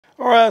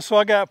All right, so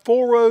I got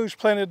 4 rows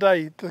planted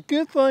today. The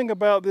good thing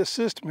about this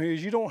system here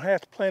is you don't have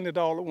to plant it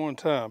all at one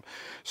time.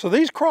 So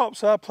these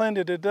crops I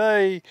planted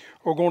today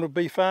are going to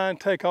be fine,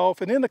 take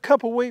off. And in a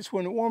couple of weeks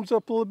when it warms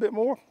up a little bit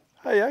more,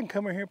 hey, I can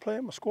come in here and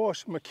plant my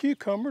squash and my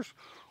cucumbers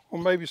or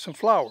maybe some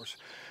flowers.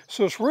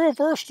 So it's real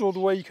versatile the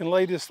way you can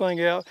lay this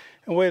thing out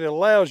and the way it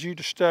allows you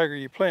to stagger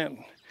your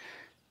planting.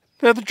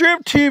 Now the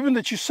drip tubing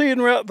that you're seeing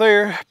right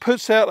there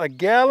puts out 1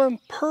 gallon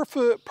per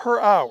foot per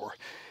hour.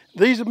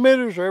 These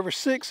emitters are every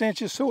 6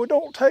 inches, so it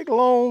don't take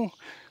long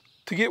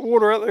to get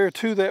water out there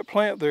to that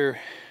plant there.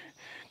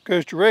 It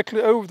goes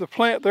directly over the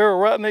plant there or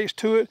right next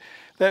to it.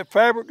 That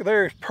fabric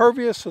there is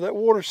pervious, so that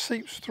water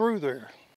seeps through there.